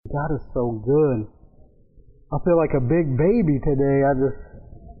God is so good. I feel like a big baby today. I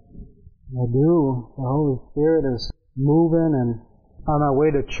do. The Holy Spirit is moving, and on our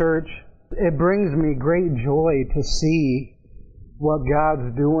way to church, it brings me great joy to see what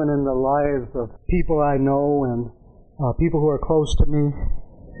God's doing in the lives of people I know and people who are close to me,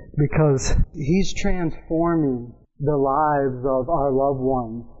 because He's transforming the lives of our loved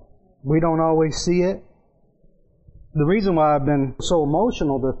ones. We don't always see it. The reason why I've been so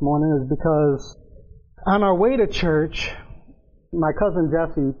emotional this morning is because on our way to church, my cousin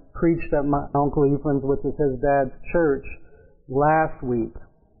Jesse preached at my Uncle Ephraim's, which is his dad's church, last week.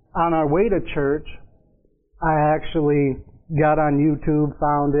 On our way to church, I actually got on YouTube,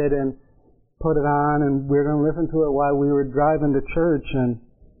 found it, and put it on, and we were going to listen to it while we were driving to church, and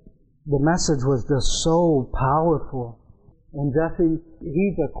the message was just so powerful. And Jesse,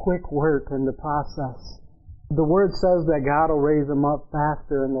 he's a quick work in the process. The Word says that God will raise him up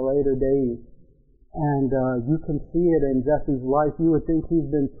faster in the later days. And you can see it in Jesse's life. You would think he's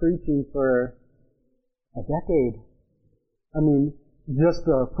been preaching for a decade. I mean, just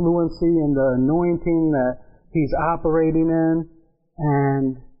the fluency and the anointing that he's operating in.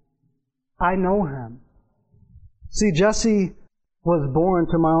 And I know him. See, Jesse was born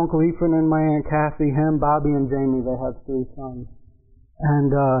to my Uncle Ephraim and my Aunt Kathy, him, Bobby, and Jamie. They had 3 sons.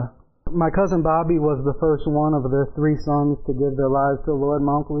 And my cousin Bobby was the first one of their 3 sons to give their lives to the Lord.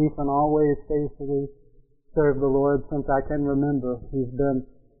 My Uncle Ephraim always faithfully served the Lord since I can remember. He's been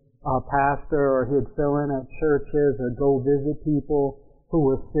a pastor, or he'd fill in at churches or go visit people who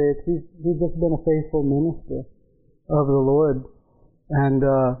were sick. He's just been a faithful minister of the Lord. And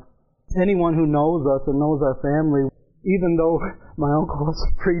anyone who knows us and knows our family, even though my uncle was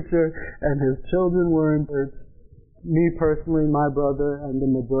a preacher and his children were in church, me personally, my brother, and the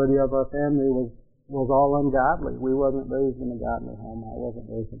majority of our family was all ungodly. We wasn't raised in a godly home. I wasn't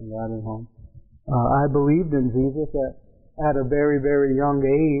raised in a godly home. I believed in Jesus at a very, very young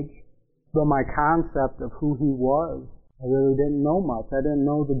age, but my concept of who He was, I really didn't know much. I didn't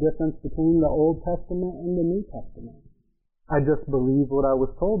know the difference between the Old Testament and the New Testament. I just believed what I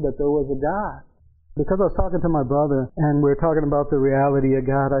was told, that there was a God. Because I was talking to my brother, and we were talking about the reality of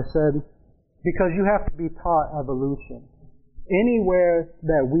God, I said, because you have to be taught evolution. Anywhere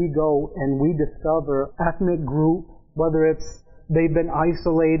that we go and we discover ethnic group, whether it's they've been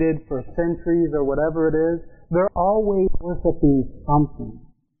isolated for centuries or whatever it is, they're always worshiping something.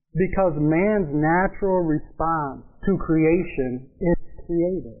 Because man's natural response to creation is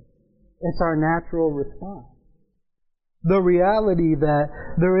creative. It's our natural response. The reality that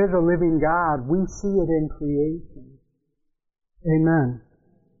there is a living God, we see it in creation. Amen.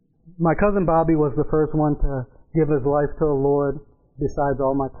 My cousin Bobby was the first one to give his life to the Lord, besides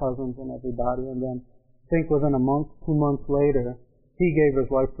all my cousins and everybody. And then, I think within a month, 2 months later, he gave his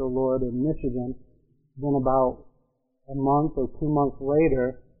life to the Lord in Michigan. Then about a month or 2 months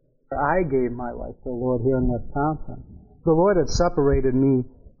later, I gave my life to the Lord here in Wisconsin. The Lord had separated me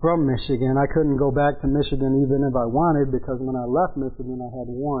from Michigan. I couldn't go back to Michigan even if I wanted, because when I left Michigan, I had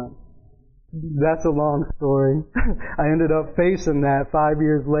warrants. That's a long story. I ended up facing that 5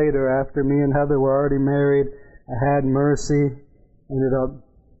 years later after me and Heather were already married. I had mercy. Ended up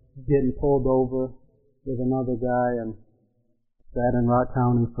getting pulled over with another guy and sat in Rock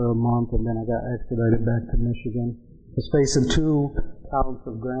County for a month, and then I got extradited back to Michigan. I was facing 2 counts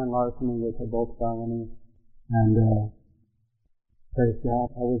of grand larceny, which are both felonies. And praise God,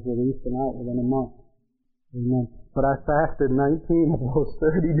 I was released and out within a month. Amen. But I fasted 19 of those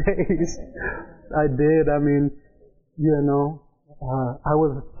 30 days. I did. I mean, I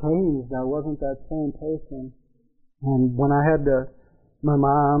was changed. I wasn't that same person. And when I had my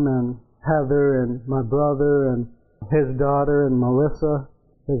mom and Heather and my brother and his daughter and Melissa,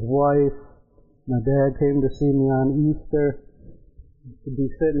 his wife, my dad came to see me on Easter. To be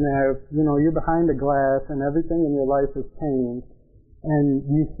sitting there, you're behind a glass and everything in your life has changed. And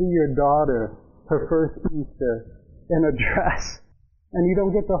you see your daughter, her first Easter, in a dress, and you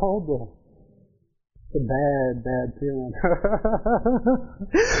don't get to hold her. It's a bad feeling.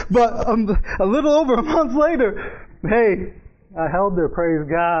 But a little over a month later, hey, I held her, praise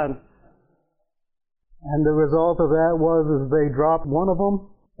God. And the result of that was they dropped one of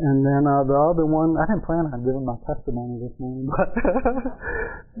them, and then the other one, I didn't plan on giving my testimony this morning, but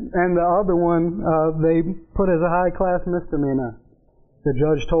and the other one, they put as a high-class misdemeanor. The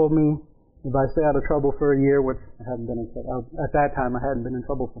judge told me if I stay out of trouble for a year, which I hadn't been in trouble, at that time I hadn't been in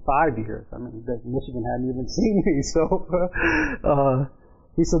trouble for 5 years. I mean, Michigan hadn't even seen me, so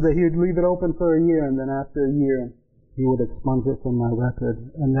he said that he would leave it open for a year, and then after a year, he would expunge it from my record.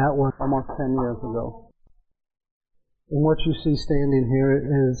 And that was almost 10 years ago. And what you see standing here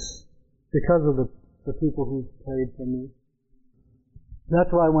is because of the people who prayed for me.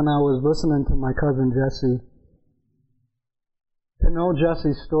 That's why when I was listening to my cousin Jesse, to know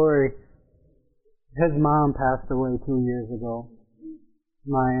Jesse's story, his mom passed away 2 years ago.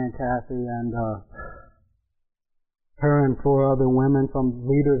 My Aunt Kathy, and her and 4 other women from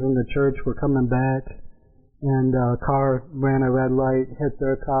leaders in the church were coming back, and a car ran a red light, hit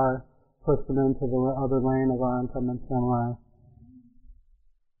their car, pushed them into the other lane of our oncoming semi.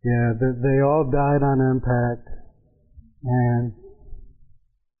 Yeah, they all died on impact, and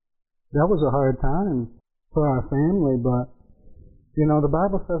that was a hard time for our family, but you know, the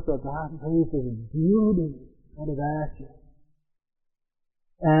Bible says that God raises beauty out of ashes.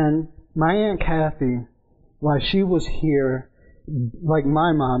 And my Aunt Kathy, while she was here, like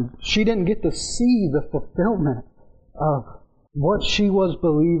my mom, she didn't get to see the fulfillment of what she was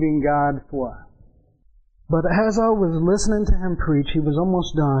believing God for. But as I was listening to him preach, he was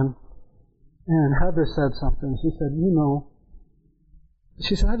almost done, and Heather said something. She said, you know,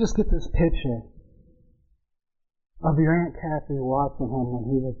 she said, I just get this picture of your Aunt Kathy watching him when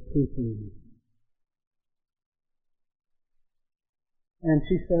he was preaching. And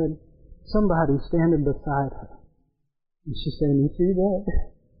she said, somebody standing beside her. And she said, you see that?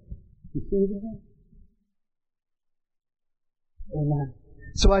 You see that? Amen.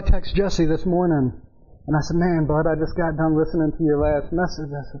 So I text Jesse this morning, and I said, man, bud, I just got done listening to your last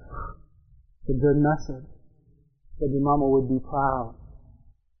message. I said, it's a good message. I said, your mama would be proud.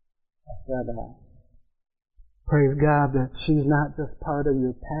 I said, praise God that she's not just part of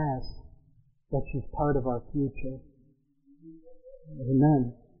your past, but she's part of our future.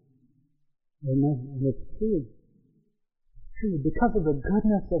 Amen. Amen. And it's true. It's true. Because of the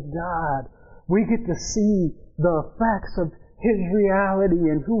goodness of God, we get to see the effects of His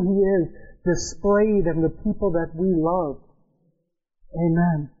reality and who He is displayed in the people that we love.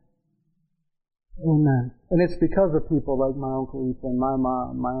 Amen. Amen. And it's because of people like my Uncle Ethan, my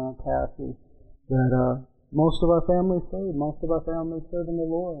mom, my Aunt Kathy, that most of our families serve. Most of our families serve in the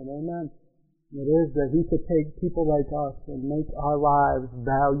Lord. Amen. It is that He could take people like us and make our lives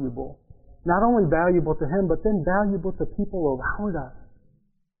valuable. Not only valuable to Him, but then valuable to people around us.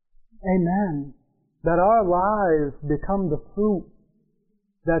 Amen. That our lives become the fruit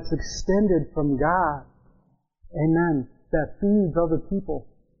that's extended from God. Amen. That feeds other people.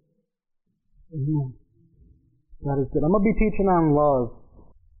 Amen. That is good. I'm going to be teaching on love.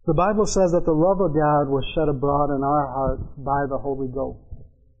 The Bible says that the love of God was shed abroad in our hearts by the Holy Ghost.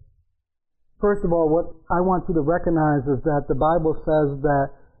 First of all, what I want you to recognize is that the Bible says that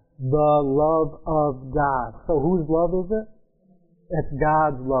the love of God. So whose love is it? It's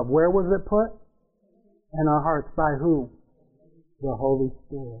God's love. Where was it put? In our hearts. By who? The Holy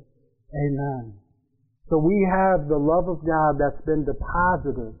Spirit. Amen. So we have the love of God that's been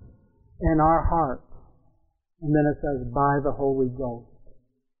deposited in our hearts. And then it says, by the Holy Ghost.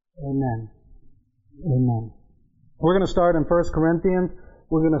 Amen. Amen. We're going to start in 1 Corinthians.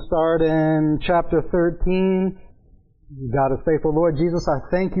 We're going to start in chapter 13. God is faithful. Lord Jesus, I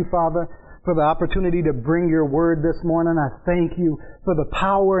thank you, Father, for the opportunity to bring your word this morning. I thank you for the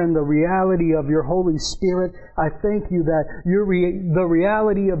power and the reality of your Holy Spirit. I thank you that the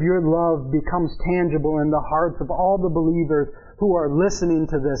reality of your love becomes tangible in the hearts of all the believers who are listening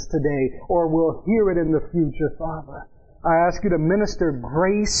to this today or will hear it in the future, Father. I ask you to minister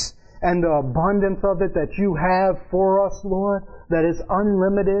grace and the abundance of it that you have for us, Lord, that is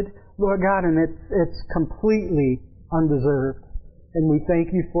unlimited, Lord God, and it's completely undeserved. And we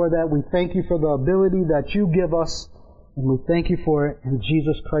thank you for that. We thank you for the ability that you give us, and we thank you for it in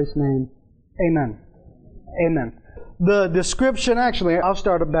Jesus Christ's name. Amen. Amen. The description, actually, I'll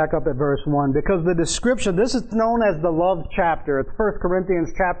start it back up at verse 1, because the description, this is known as the love chapter. It's 1 Corinthians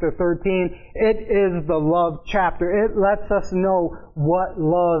chapter 13. It is the love chapter. It lets us know what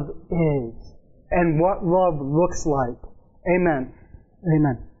love is and what love looks like. Amen.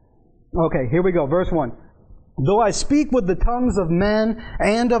 Amen. Okay, here we go. Verse 1. Though I speak with the tongues of men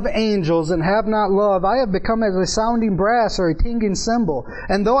and of angels and have not love, I have become as a sounding brass or a tingling cymbal.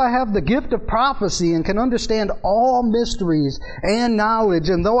 And though I have the gift of prophecy and can understand all mysteries and knowledge,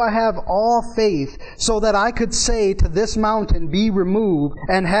 and though I have all faith, so that I could say to this mountain, be removed,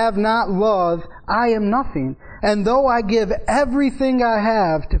 and have not love, I am nothing. And though I give everything I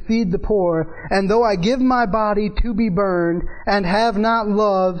have to feed the poor, and though I give my body to be burned, and have not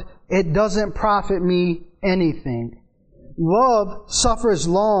love, it doesn't profit me anything. Love suffers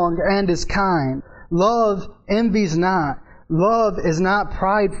long and is kind. Love envies not. Love is not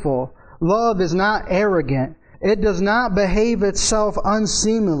prideful. Love is not arrogant. It does not behave itself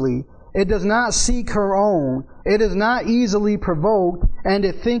unseemly. It does not seek her own. It is not easily provoked, and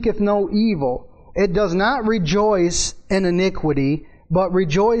it thinketh no evil. It does not rejoice in iniquity, but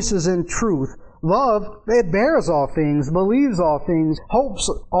rejoices in truth. Love, it bears all things, believes all things, hopes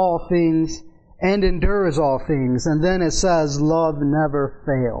all things, and endures all things. And then it says, love never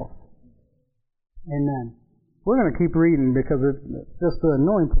fails. Amen. We're going to keep reading because it's just the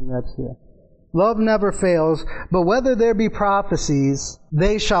anointing that's here. Love never fails, but whether there be prophecies,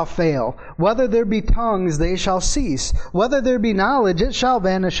 they shall fail. Whether there be tongues, they shall cease. Whether there be knowledge, it shall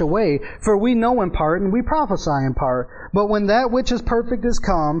vanish away. For we know in part, and we prophesy in part. But when that which is perfect is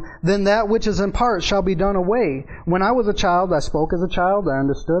come, then that which is in part shall be done away. When I was a child, I spoke as a child, I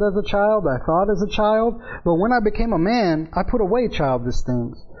understood as a child, I thought as a child. But when I became a man, I put away childish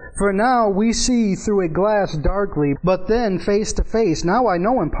things. For now we see through a glass darkly, but then face to face. Now I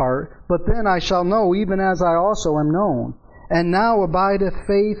know in part, but then I shall know even as I also am known. And now abideth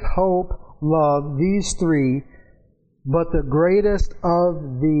faith, hope, love, these three, but the greatest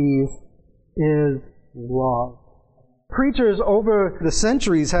of these is love. Preachers over the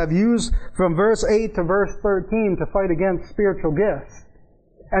centuries have used from verse 8 to verse 13 to fight against spiritual gifts.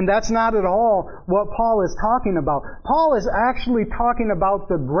 And that's not at all what Paul is talking about. Paul is actually talking about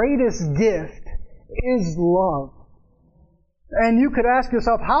the greatest gift is love. And you could ask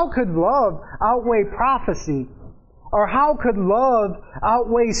yourself, how could love outweigh prophecy? Or how could love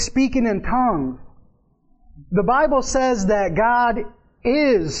outweigh speaking in tongues? The Bible says that God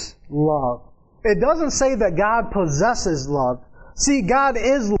is love. It doesn't say that God possesses love. See, God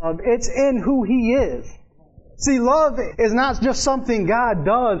is love. It's in who He is. See, love is not just something God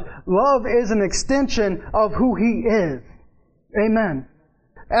does. Love is an extension of who He is. Amen.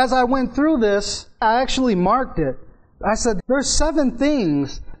 As I went through this, I actually marked it. I said, there's 7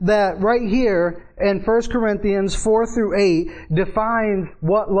 things that right here in 1 Corinthians 4 through 8 defines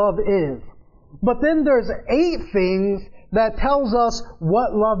what love is. But then there's 8 things that tells us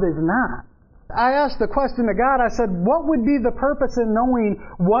what love is not. I asked the question to God, I said, what would be the purpose in knowing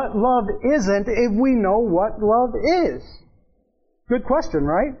what love isn't if we know what love is? Good question,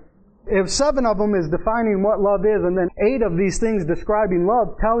 right? If 7 of them is defining what love is, and then 8 of these things describing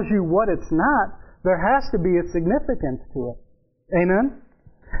love tells you what it's not, there has to be a significance to it. Amen?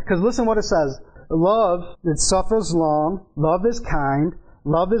 Because listen what it says. Love, it suffers long. Love is kind.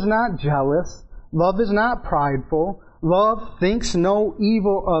 Love is not jealous. Love is not prideful. Love thinks no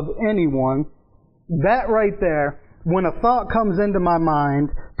evil of anyone. That right there, when a thought comes into my mind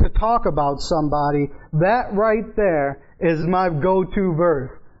to talk about somebody, that right there is my go-to verse.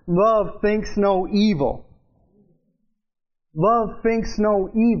 Love thinks no evil. Love thinks no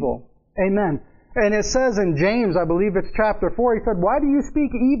evil. Amen. And it says in James, I believe it's chapter 4, he said, why do you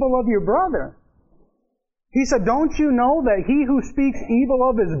speak evil of your brother? He said, don't you know that he who speaks evil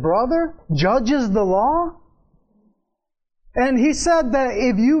of his brother judges the law? And he said that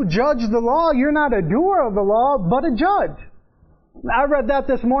if you judge the law, you're not a doer of the law, but a judge. I read that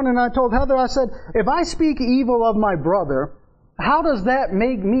this morning and I told Heather, I said, if I speak evil of my brother, how does that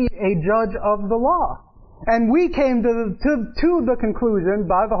make me a judge of the law? And we came to the conclusion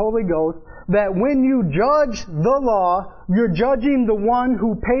by the Holy Ghost that when you judge the law, you're judging the one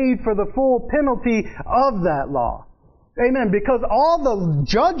who paid for the full penalty of that law. Amen. Because all the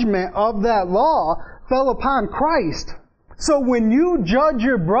judgment of that law fell upon Christ. So when you judge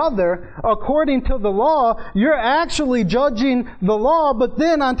your brother according to the law, you're actually judging the law, but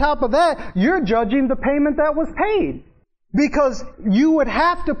then on top of that, you're judging the payment that was paid. Because you would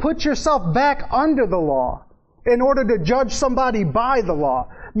have to put yourself back under the law in order to judge somebody by the law.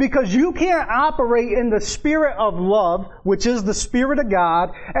 Because you can't operate in the spirit of love, which is the Spirit of God,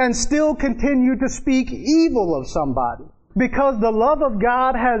 and still continue to speak evil of somebody. Because the love of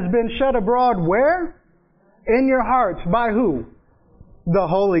God has been shed abroad where? In your hearts. By who? The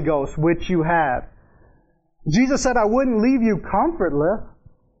Holy Ghost, which you have. Jesus said, I wouldn't leave you comfortless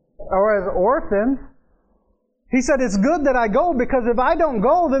or as orphans. He said, it's good that I go, because if I don't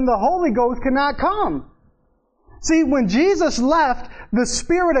go, then the Holy Ghost cannot come. See, when Jesus left, the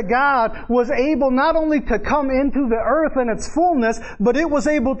Spirit of God was able not only to come into the earth in its fullness, but it was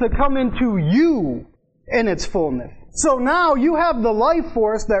able to come into you in its fullness. So now you have the life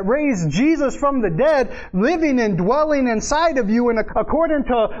force that raised Jesus from the dead living and dwelling inside of you. And according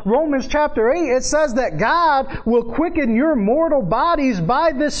to Romans chapter 8, it says that God will quicken your mortal bodies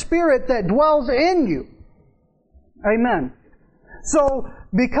by the Spirit that dwells in you. Amen. So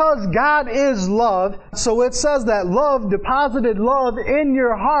Because God is love, so it says that love deposited love in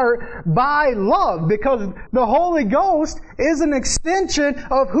your heart by love. Because the Holy Ghost is an extension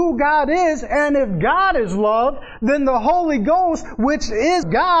of who God is. And if God is love, then the Holy Ghost, which is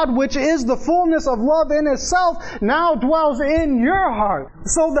God, which is the fullness of love in itself, now dwells in your heart.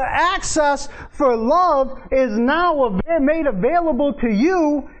 So the access for love is now made available to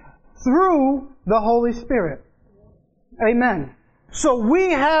you through the Holy Spirit. Amen. So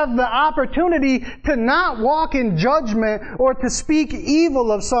we have the opportunity to not walk in judgment or to speak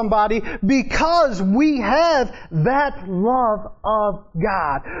evil of somebody because we have that love of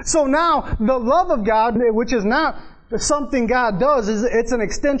God. So now the love of God, which is not something God does, it's an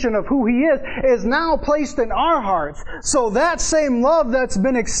extension of who He is now placed in our hearts. So that same love that's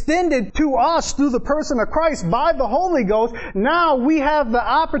been extended to us through the person of Christ by the Holy Ghost, now we have the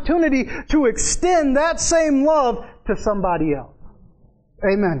opportunity to extend that same love to somebody else.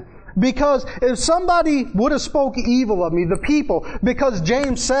 Amen. Because if somebody would have spoke evil of me, the people, because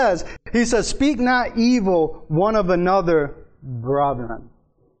James says, he says, speak not evil one of another, brethren.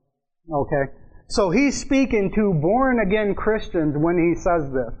 Okay? So he's speaking to born-again Christians when he says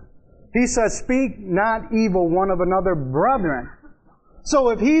this. He says, speak not evil one of another, brethren. So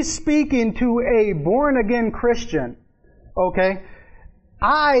if he's speaking to a born-again Christian, okay,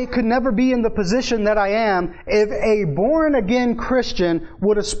 I could never be in the position that I am if a born-again Christian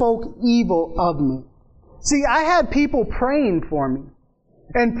would have spoke evil of me. See, I had people praying for me.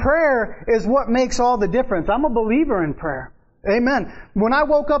 And prayer is what makes all the difference. I'm a believer in prayer. Amen. When I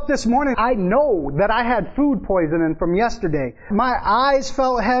woke up this morning, I know that I had food poisoning from yesterday. My eyes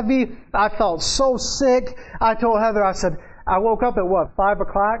felt heavy. I felt so sick. I told Heather, I said, I woke up at 5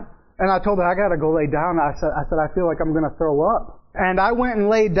 o'clock? And I told her, I gotta go lay down. I said, I feel like I'm gonna throw up. And I went and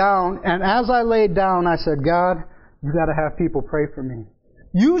laid down, and as I laid down, I said, God, you gotta have people pray for me.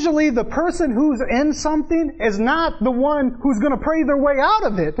 Usually the person who's in something is not the one who's gonna pray their way out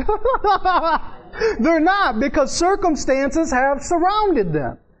of it. They're not, because circumstances have surrounded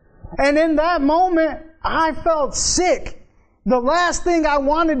them. And in that moment, I felt sick. The last thing I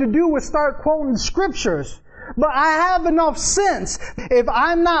wanted to do was start quoting scriptures. But I have enough sense. If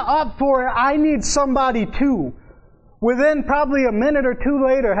I'm not up for it, I need somebody to. Within probably a minute or two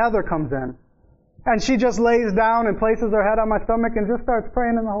later, Heather comes in. And she just lays down and places her head on my stomach and just starts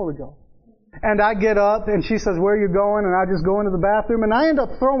praying in the Holy Ghost. And I get up and she says, where are you going? And I just go into the bathroom and I end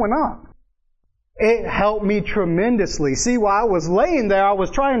up throwing up. It helped me tremendously. See, while I was laying there, I was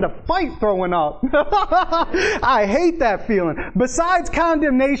trying to fight throwing up. I hate that feeling. Besides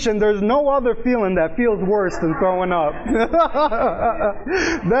condemnation, there's no other feeling that feels worse than throwing up.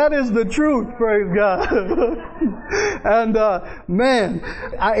 That is the truth, praise God. And, man,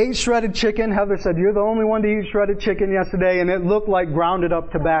 I ate shredded chicken. Heather said, you're the only one to eat shredded chicken yesterday, and it looked like grounded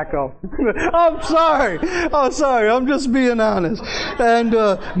up tobacco. I'm sorry. I'm just being honest. And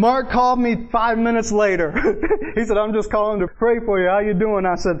Mark called me 5 minutes later. He said, I'm just calling to pray for you. How you doing?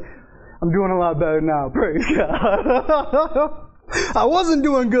 I said, I'm doing a lot better now. Praise God. I wasn't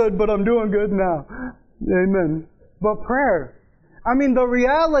doing good, but I'm doing good now. Amen. But prayer. I mean, the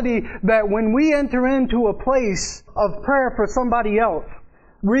reality that when we enter into a place of prayer for somebody else,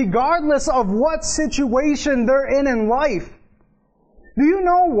 regardless of what situation they're in life, do you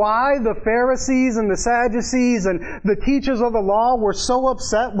know why the Pharisees and the Sadducees and the teachers of the law were so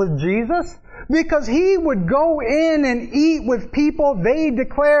upset with Jesus? Because He would go in and eat with people they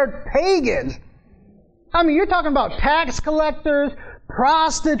declared pagans. I mean, you're talking about tax collectors,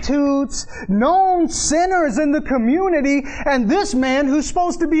 prostitutes, known sinners in the community, and this man who's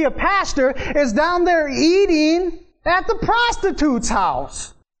supposed to be a pastor is down there eating at the prostitute's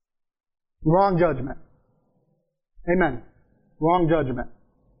house. Wrong judgment. Amen. Wrong judgment.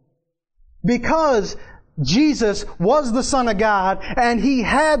 Because Jesus was the Son of God and He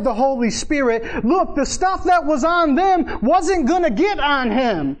had the Holy Spirit, look, the stuff that was on them wasn't going to get on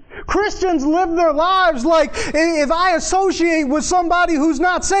Him. Christians live their lives like, if I associate with somebody who's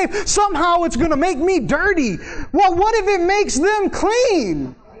not saved, somehow it's going to make me dirty. Well, what if it makes them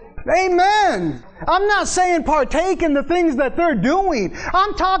clean? Amen. I'm not saying partake in the things that they're doing.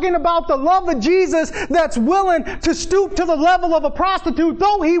 I'm talking about the love of Jesus that's willing to stoop to the level of a prostitute,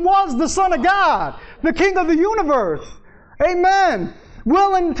 though He was the Son of God, the King of the universe. Amen.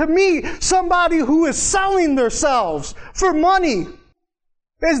 Willing to meet somebody who is selling themselves for money.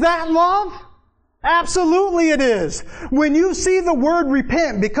 Is that love? Absolutely it is. When you see the word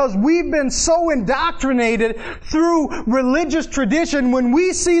repent, because we've been so indoctrinated through religious tradition, when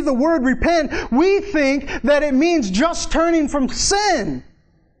we see the word repent, we think that it means just turning from sin.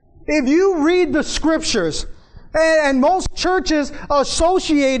 If you read the Scriptures, And most churches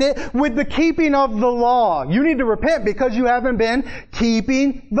associate it with the keeping of the law. You need to repent because you haven't been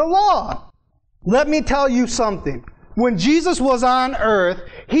keeping the law. Let me tell you something. When Jesus was on earth,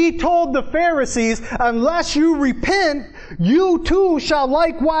 He told the Pharisees, unless you repent, you too shall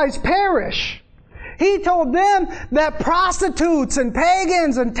likewise perish. He told them that prostitutes and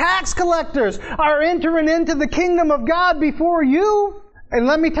pagans and tax collectors are entering into the kingdom of God before you. And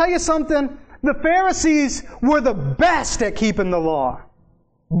let me tell you something. The Pharisees were the best at keeping the law.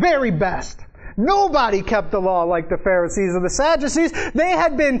 Very best. Nobody kept the law like the Pharisees or the Sadducees. They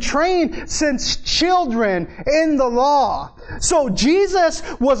had been trained since children in the law. So Jesus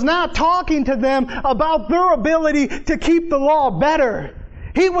was not talking to them about their ability to keep the law better.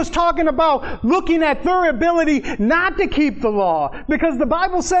 He was talking about looking at their ability not to keep the law. Because the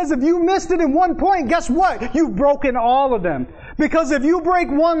Bible says if you missed it in one point, guess what? You've broken all of them. Because if you break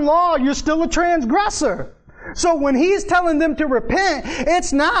one law, you're still a transgressor. So when He's telling them to repent,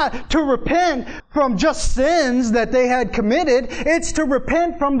 it's not to repent from just sins that they had committed. It's to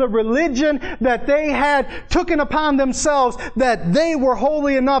repent from the religion that they had taken upon themselves, that they were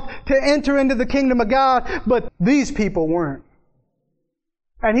holy enough to enter into the kingdom of God, but these people weren't.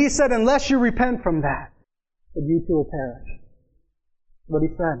 And He said, unless you repent from that, you too will perish. That's what He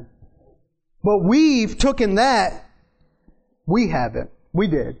said. But we've taken that. We haven't. We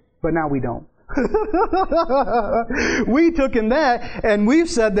did, but now we don't. We took in that and we've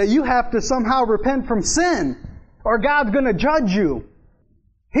said that you have to somehow repent from sin or God's going to judge you.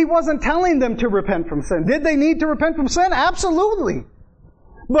 He wasn't telling them to repent from sin. Did they need to repent from sin? Absolutely.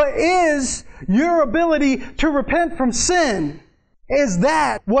 But is your ability to repent from sin, is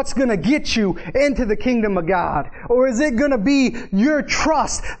that what's going to get you into the kingdom of God? Or is it going to be your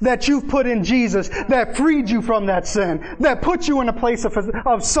trust that you've put in Jesus that freed you from that sin, that put you in a place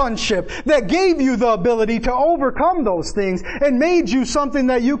of sonship, that gave you the ability to overcome those things and made you something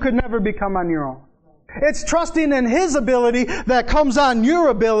that you could never become on your own? It's trusting in His ability that comes on your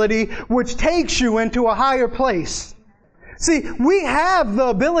ability, which takes you into a higher place. See, we have the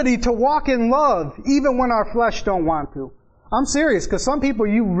ability to walk in love even when our flesh don't want to. I'm serious, because some people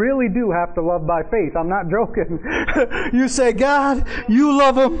you really do have to love by faith. I'm not joking. You say, God, you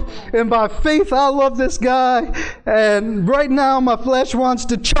love him, and by faith I love this guy, and right now my flesh wants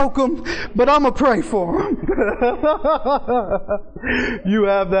to choke him, but I'm going to pray for him. You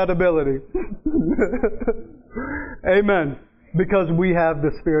have that ability. Amen. Because we have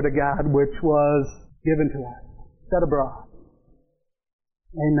the Spirit of God, which was given to us, set abroad.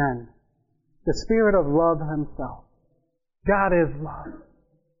 Amen. The Spirit of love Himself. God is love.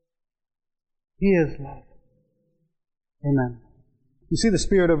 He is love. Amen. You see the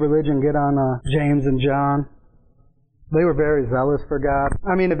spirit of religion get on James and John? They were very zealous for God.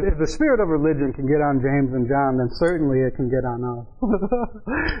 I mean, if the spirit of religion can get on James and John, then certainly it can get on us.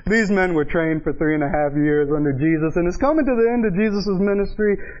 These men were trained for 3.5 years under Jesus, and it's coming to the end of Jesus'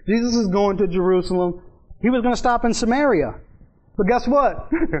 ministry. Jesus is going to Jerusalem. He was going to stop in Samaria. But guess what?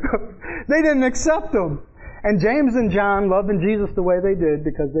 They didn't accept Him. And James and John loving Jesus the way they did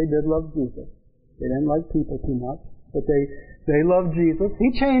because they did love Jesus. They didn't like people too much, but they loved Jesus.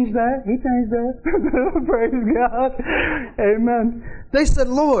 He changed that. He changed that. Praise God. Amen. They said,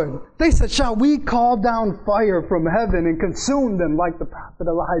 Lord, shall we call down fire from heaven and consume them like the prophet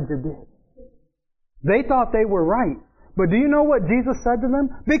Elijah did? They thought they were right. But do you know what Jesus said to them?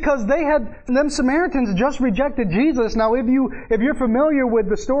 Because them Samaritans just rejected Jesus. Now, if you're familiar with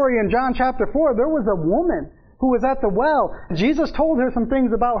the story in John chapter 4, there was a woman who was at the well. Jesus told her some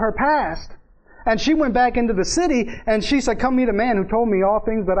things about her past. And she went back into the city and she said, come meet a man who told me all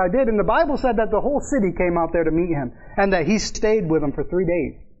things that I did. And the Bible said that the whole city came out there to meet Him and that He stayed with them for 3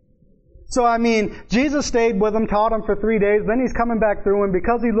 days. So, I mean, Jesus stayed with them, taught them for 3 days, then He's coming back through, and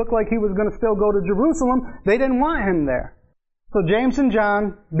because He looked like He was going to still go to Jerusalem, they didn't want Him there. So James and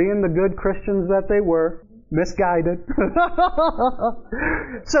John, being the good Christians that they were, misguided,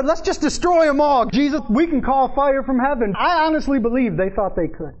 said, let's just destroy them all. Jesus, we can call fire from heaven. I honestly believe they thought they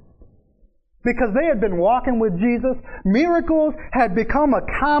could. Because they had been walking with Jesus. Miracles had become a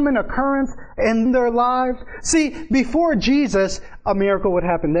common occurrence in their lives. See, before Jesus, a miracle would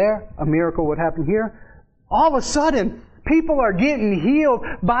happen there, a miracle would happen here. All of a sudden, people are getting healed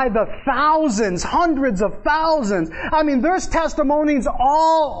by the thousands, hundreds of thousands. I mean, there's testimonies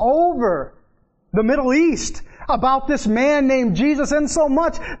all over the Middle East about this man named Jesus, and so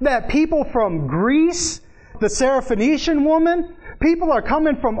much that people from Greece, the Syrophoenician woman, people are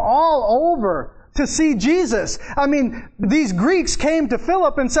coming from all over to see Jesus. I mean, these Greeks came to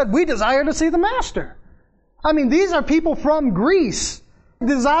Philip and said, we desire to see the Master. I mean, these are people from Greece.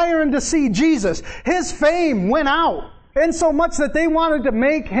 desiring to see Jesus. His fame went out, insomuch that they wanted to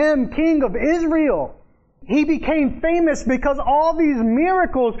make Him king of Israel. He became famous because all these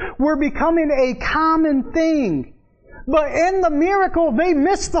miracles were becoming a common thing. But in the miracle, they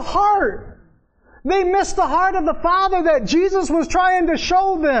missed the heart. They missed the heart of the Father that Jesus was trying to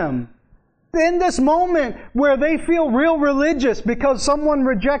show them. In this moment where they feel real religious because someone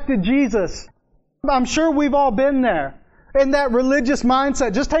rejected Jesus, I'm sure we've all been there. In that religious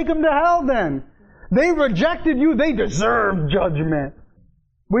mindset, just take them to hell then. They rejected you, they deserve judgment.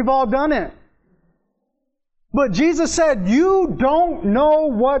 We've all done it. But Jesus said, you don't know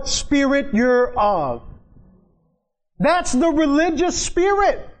what spirit you're of. That's the religious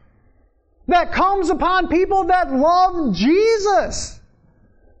spirit that comes upon people that love Jesus.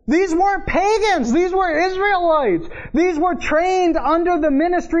 These weren't pagans. These were Israelites. These were trained under the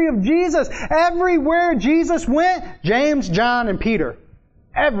ministry of Jesus. Everywhere Jesus went, James, John, and Peter.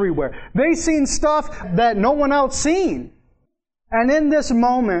 Everywhere. They seen stuff that no one else seen. And in this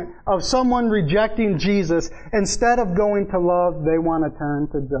moment of someone rejecting Jesus, instead of going to love, they want to turn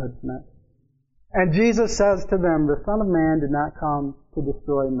to judgment. And Jesus says to them, the Son of Man did not come to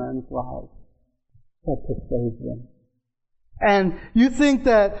destroy men's lives, but to save them. And you think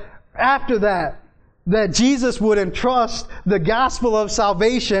that after that Jesus would entrust the gospel of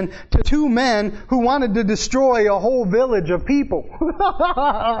salvation to two men who wanted to destroy a whole village of people.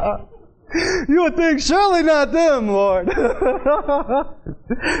 You would think, surely not them, Lord.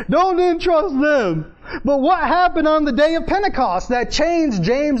 Don't entrust them. But what happened on the day of Pentecost that changed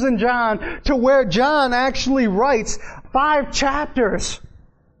James and John to where John actually writes 5 chapters?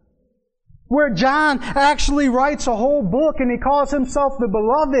 Where John actually writes a whole book and he calls himself the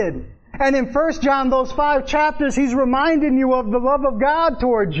Beloved. And in 1 John, those 5 chapters, he's reminding you of the love of God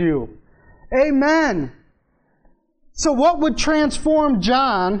towards you. Amen. So what would transform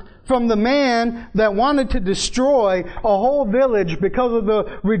John from the man that wanted to destroy a whole village because of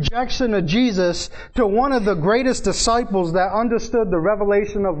the rejection of Jesus to one of the greatest disciples that understood the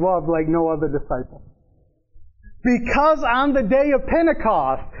revelation of love like no other disciple? Because on the day of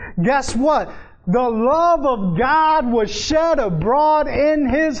Pentecost, guess what? The love of God was shed abroad in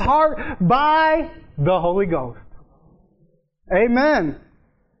His heart by the Holy Ghost. Amen.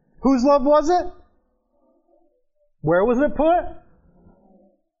 Whose love was it? Where was it put?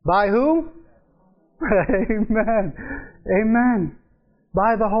 By who? Amen. Amen.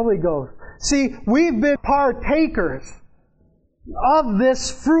 By the Holy Ghost. See, we've been partakers of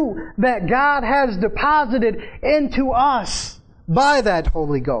this fruit that God has deposited into us by that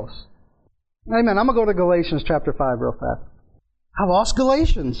Holy Ghost. Amen. I'm going to go to Galatians chapter 5 real fast. I lost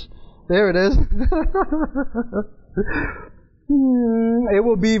Galatians. There it is. It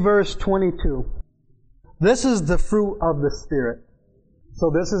will be verse 22. This is the fruit of the Spirit.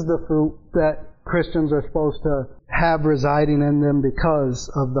 So this is the fruit that Christians are supposed to have residing in them because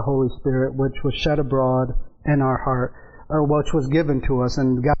of the Holy Spirit, which was shed abroad in our heart, or which was given to us,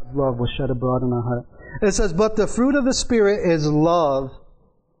 and God's love was shed abroad in our heart. It says, but the fruit of the Spirit is love.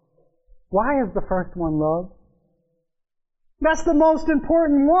 Why is the first one love? That's the most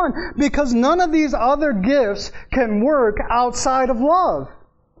important one, because none of these other gifts can work outside of love.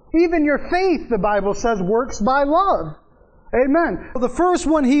 Even your faith, the Bible says, works by love. Amen. The first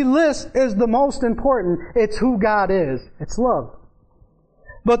one he lists is the most important. It's who God is. It's love.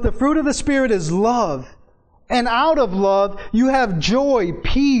 But the fruit of the Spirit is love. And out of love, you have joy,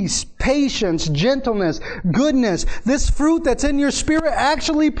 peace, patience, gentleness, goodness. This fruit that's in your spirit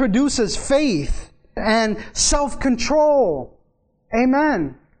actually produces faith and self-control.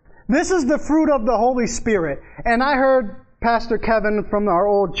 Amen. This is the fruit of the Holy Spirit. And I heard Pastor Kevin from our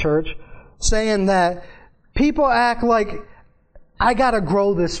old church saying that people act like, I got to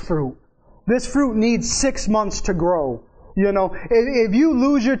grow this fruit. This fruit needs 6 months to grow. You know, if you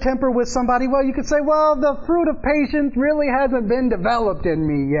lose your temper with somebody, well, you could say, well, the fruit of patience really hasn't been developed in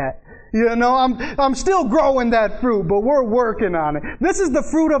me yet. You know, I'm still growing that fruit, but we're working on it. This is the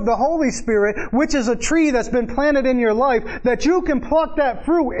fruit of the Holy Spirit, which is a tree that's been planted in your life, that you can pluck that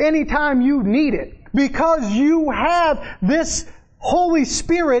fruit anytime you need it. Because you have this Holy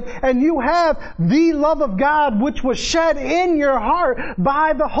Spirit and you have the love of God which was shed in your heart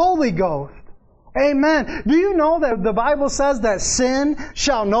by the Holy Ghost. Amen. Do you know that the Bible says that sin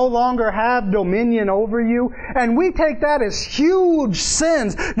shall no longer have dominion over you? And we take that as huge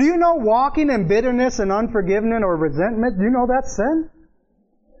sins. Do you know walking in bitterness and unforgiveness or resentment? Do you know that's sin?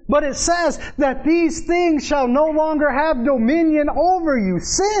 But it says that these things shall no longer have dominion over you.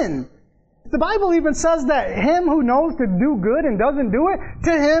 Sin. The Bible even says that him who knows to do good and doesn't do it,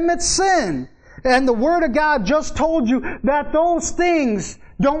 to him it's sin. And the Word of God just told you that those things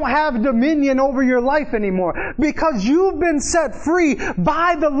don't have dominion over your life anymore because you've been set free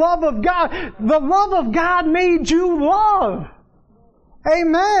by the love of God. The love of God made you love.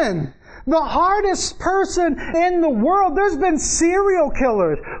 Amen. The hardest person in the world, there's been serial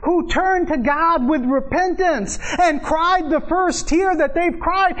killers who turned to God with repentance and cried the first tear that they've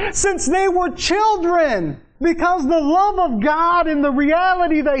cried since they were children. Because the love of God and the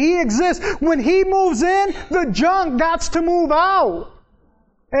reality that He exists, when He moves in, the junk got to move out.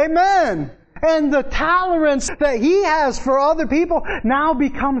 Amen. And the tolerance that He has for other people now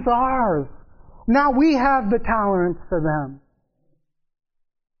becomes ours. Now we have the tolerance for them.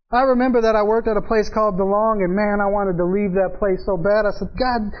 I remember that I worked at a place called DeLong, and man, I wanted to leave that place so bad. I said,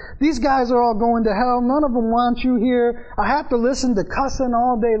 God, these guys are all going to hell. None of them want you here. I have to listen to cussing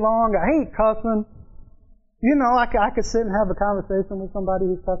all day long. I hate cussing. You know, I could sit and have a conversation with somebody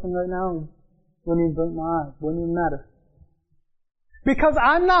who's cussing right now and wouldn't even blink my eyes. Wouldn't even matter. Because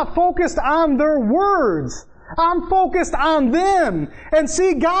I'm not focused on their words. I'm focused on them. And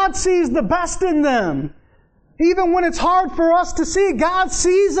see, God sees the best in them. Even when it's hard for us to see, God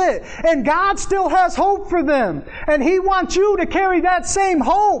sees it. And God still has hope for them. And He wants you to carry that same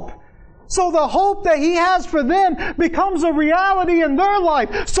hope. So the hope that He has for them becomes a reality in their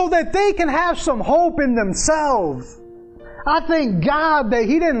life so that they can have some hope in themselves. I thank God that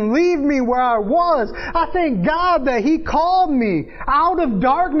He didn't leave me where I was. I thank God that He called me out of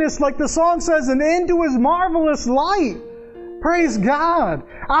darkness, like the song says, and into His marvelous light. Praise God.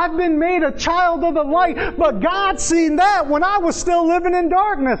 I've been made a child of the light, but God seen that when I was still living in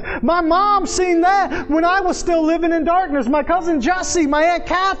darkness. My mom seen that when I was still living in darkness. My cousin Jesse, my Aunt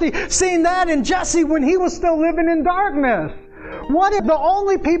Kathy seen that in Jesse when he was still living in darkness. What if the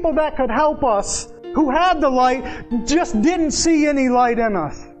only people that could help us who had the light just didn't see any light in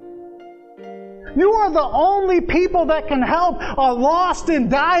us? You are the only people that can help a lost and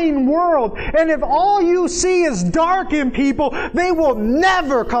dying world. And if all you see is dark in people, they will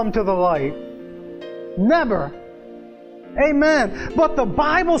never come to the light. Never. Amen. But the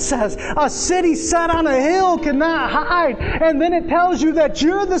Bible says a city set on a hill cannot hide. And then it tells you that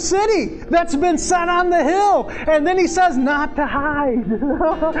you're the city that's been set on the hill. And then He says not to hide,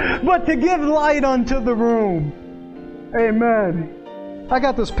 but to give light unto the room. Amen. I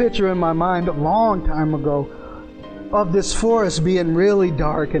got this picture in my mind a long time ago of this forest being really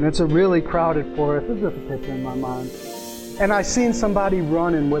dark, and it's a really crowded forest. It's just a picture in my mind. And I seen somebody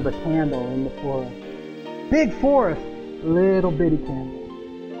running with a candle in the forest. Big forest, little bitty candle.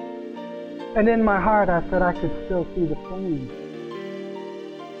 And in my heart I said I could still see the flame.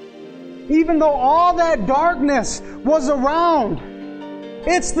 Even though all that darkness was around,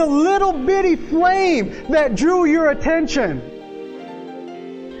 it's the little bitty flame that drew your attention.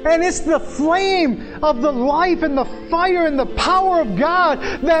 And it's the flame of the life and the fire and the power of God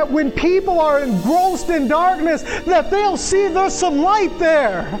that when people are engrossed in darkness, that they'll see there's some light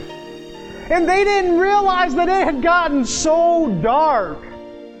there. And they didn't realize that it had gotten so dark.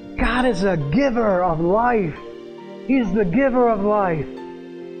 God is a giver of life. He's the giver of life.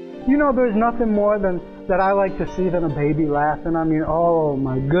 You know, there's nothing more than that I like to see than a baby laughing. I mean, oh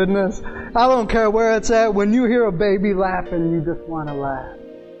my goodness. I don't care where it's at. When you hear a baby laughing, you just want to laugh.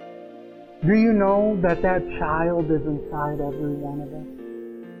 Do you know that that child is inside every one of us?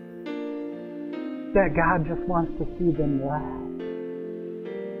 That God just wants to see them laugh.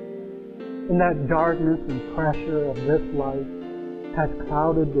 And that darkness and pressure of this life has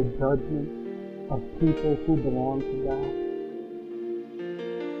clouded the judgment of people who belong to God.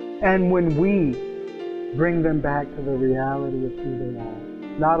 And when we bring them back to the reality of who they are,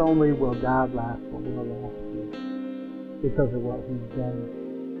 not only will God laugh, but we'll laugh too, because of what He's done.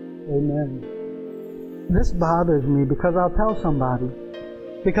 Amen. This bothers me because I'll tell somebody,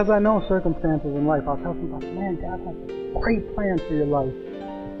 because I know circumstances in life, I'll tell somebody, man, God has a great plan for your life.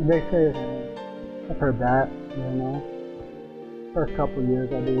 And they say, I've heard that, you know. First couple of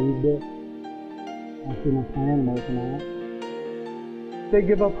years I believed it. I see my plan working out. They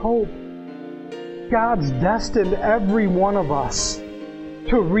give up hope. God's destined every one of us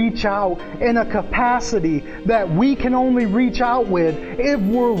to reach out in a capacity that we can only reach out with if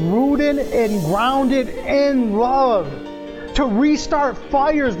we're rooted and grounded in love. To restart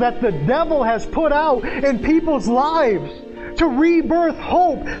fires that the devil has put out in people's lives. To rebirth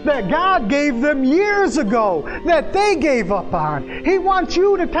hope that God gave them years ago that they gave up on. He wants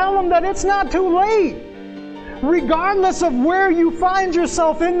you to tell them that it's not too late. Regardless of where you find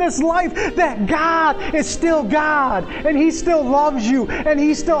yourself in this life, that God is still God, and He still loves you, and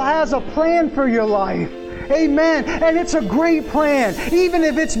He still has a plan for your life. Amen. And it's a great plan. Even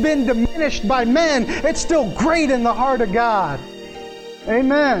if it's been diminished by men, it's still great in the heart of God.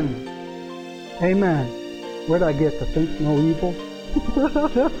 Amen. Amen. Where did I get to think no evil?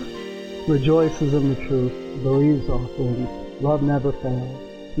 Rejoices in the truth, believes all things, love never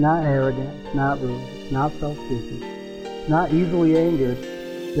fails, not arrogant, not rude, not self-seeking, not easily angered,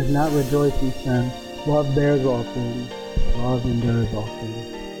 does not rejoice in sin, love bears all things, love endures all things.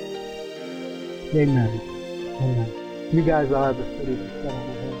 Amen. Amen. You guys are the city that's set on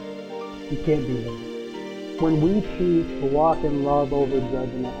the hill. You can't be there. When we choose to walk in love over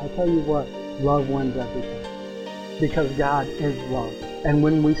judgment, I tell you what, love wins everything. Because God is love. And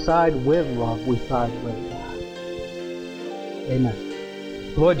when we side with love, we side with God.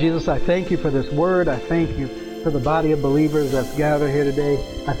 Amen. Lord Jesus, I thank you for this word. I thank you for the body of believers that's gathered here today.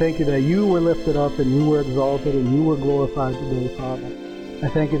 I thank you that you were lifted up and you were exalted and you were glorified today, Father. I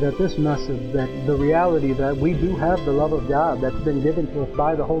thank you that this message, that the reality that we do have the love of God that's been given to us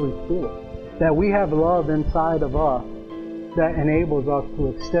by the Holy Spirit, that we have love inside of us that enables us to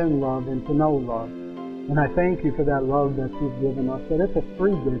extend love and to know love. And I thank you for that love that you've given us, that it's a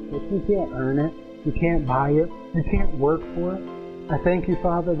free gift, that you can't earn it, you can't buy it, you can't work for it. I thank you,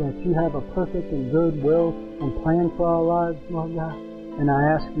 Father, that you have a perfect and good will and plan for our lives, Lord God. And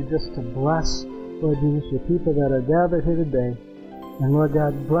I ask you just to bless, Lord Jesus, your people that are gathered here today. And Lord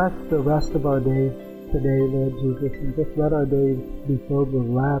God, bless the rest of our day today, Lord Jesus, and just let our days be filled with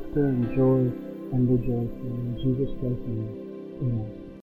laughter and joy and rejoicing. In Jesus Christ's name, amen.